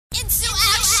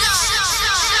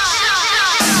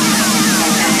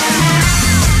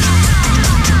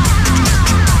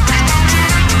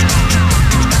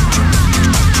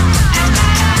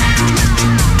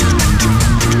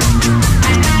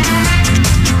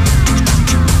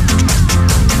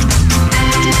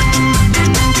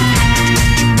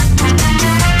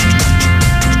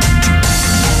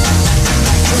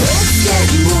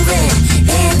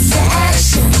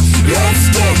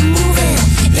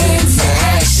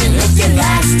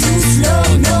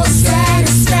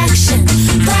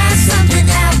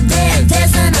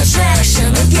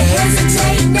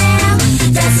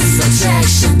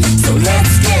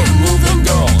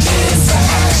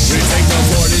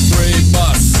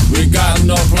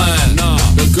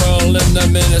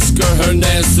Jessica, her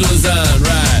name's Suzanne,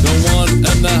 right? The one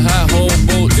in the high whole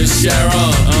boat is Sharon,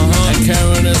 and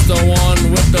Karen is the one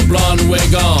with the blonde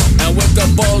wig on. And with the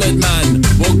bullet man,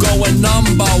 we're going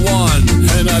number one.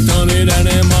 And I don't need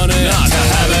any money not to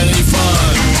have any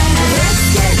fun. Let's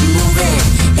get moving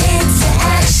into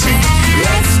action.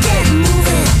 Let's get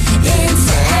moving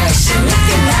into action. If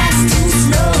your life's too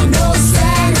slow, no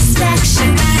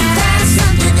satisfaction. Find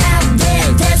something out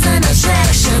there, there's an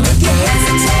attraction. If you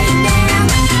hesitate now,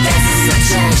 that's a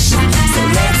subtraction. So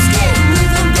let's get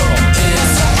moving, go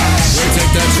into action. We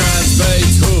take the Transbay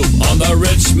Tube on the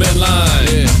Richmond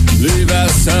line. Leave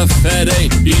SF at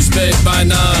 8, East Bay by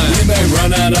 9. We may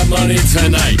run out of money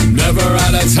tonight, never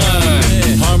out of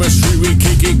time. Harmer Street, we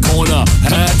Kiki Corner,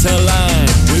 had to line.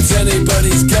 It's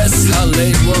anybody's guess how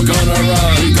late we're gonna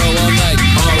run. We go all night,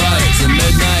 alright, to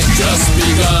midnight just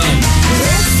begun.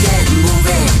 Let's get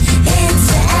moving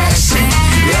into action.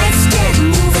 Let's get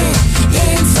moving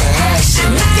into action.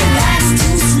 If your life's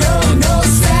too slow, no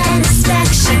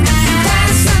satisfaction.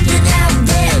 Find something out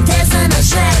there, there's an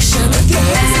attraction. If you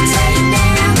hesitate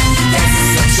now, that's a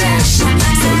subtraction.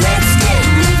 So let's get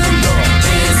moving, go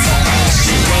into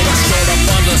action. Rolling straight up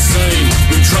on the scene,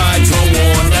 we tried to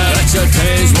warn that your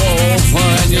days were over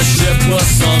and your ship was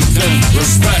something.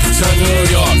 Respect to New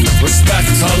York, respect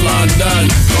to London.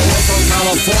 But we're from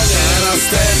California and our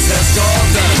stance is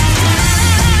golden.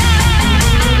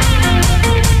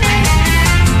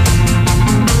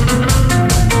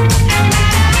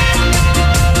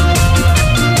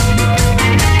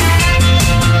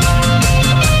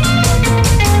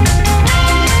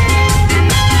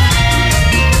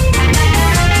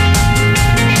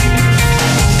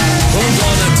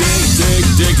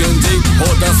 Digging deep,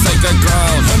 hold the sacred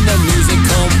ground. And the music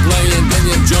come playing, then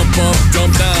you jump up, jump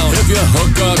down. If you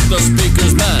hook up the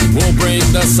speakers, man, we'll bring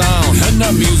the sound. And the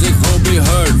music will be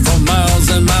heard from miles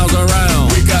and miles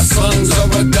around. We got songs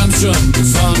of redemption,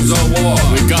 songs of war.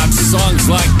 We got songs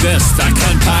like this that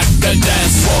can pack the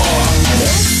dance floor.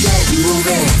 Let's get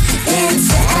moving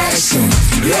into action.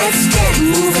 Let's get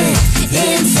moving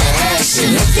into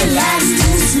action. If your life's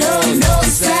too slow, no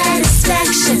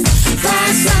satisfaction.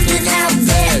 Find something out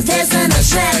there, there's an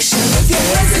attraction. If you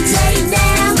hesitate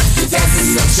now, that's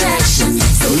a subtraction.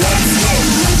 So let's get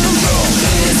moving, go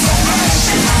into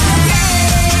action.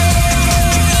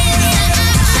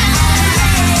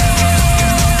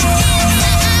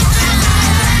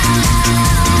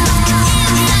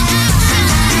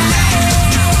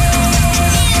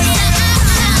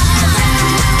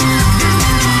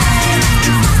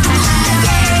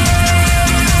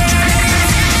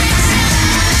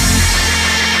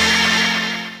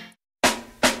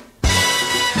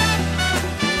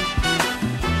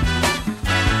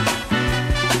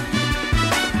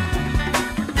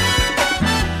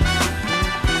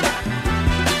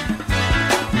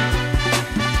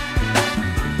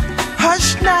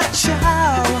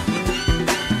 Child,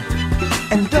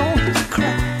 and don't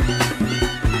cry.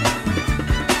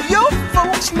 Your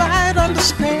folks might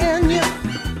understand you.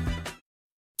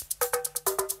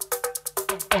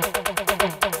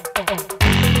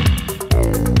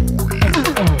 More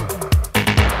beautiful.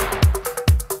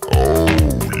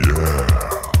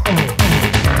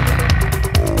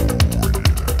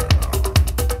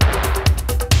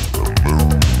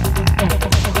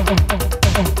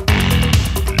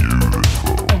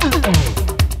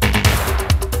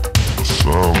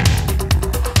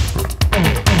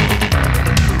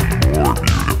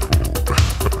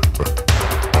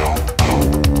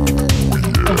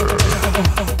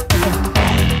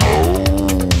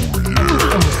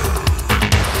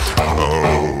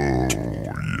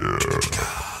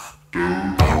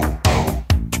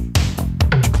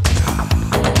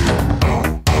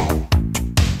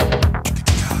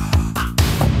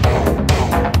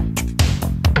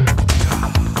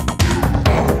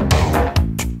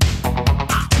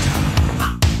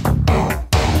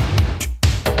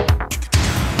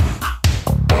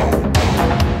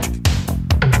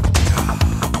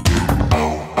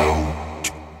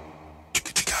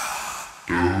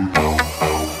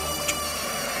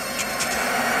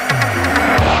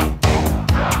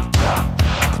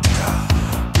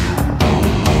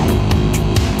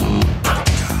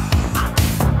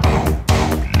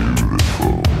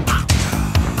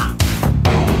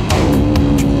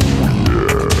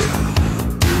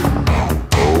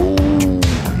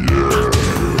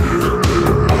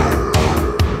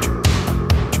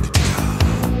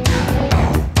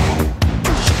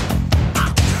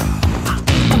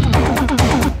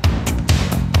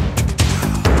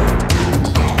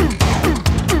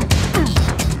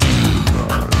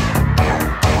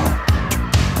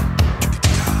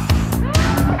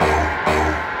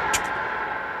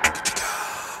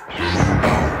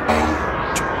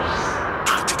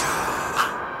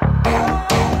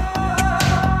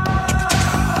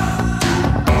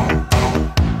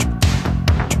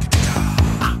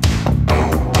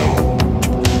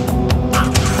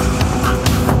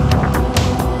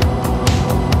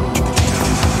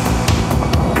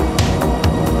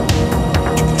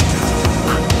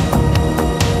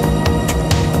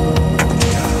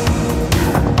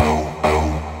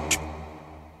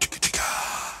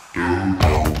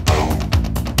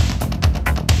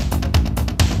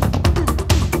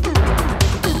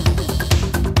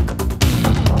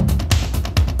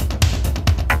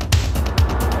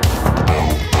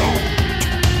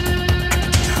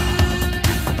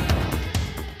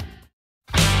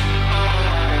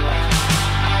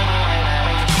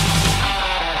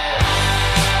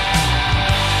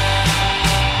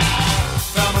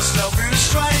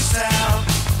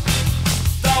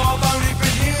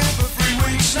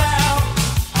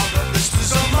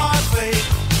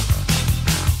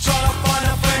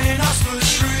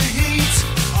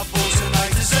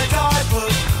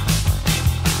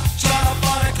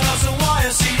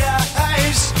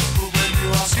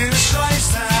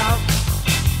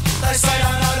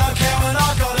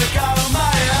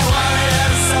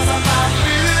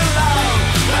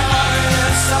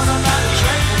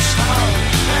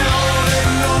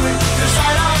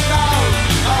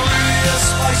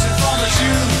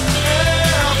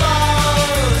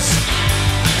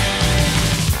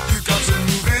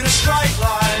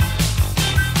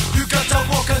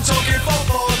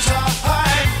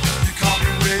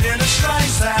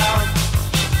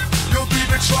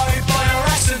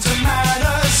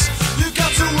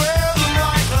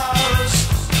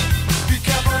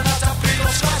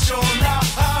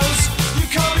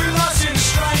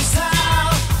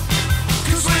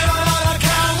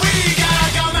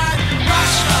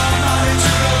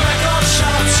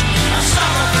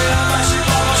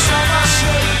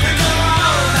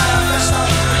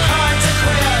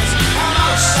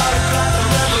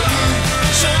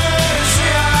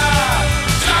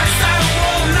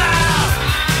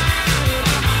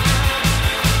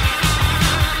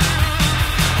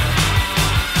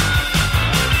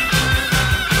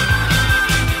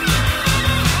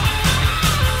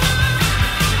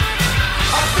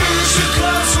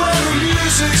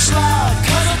 music's loud,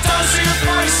 cause it does you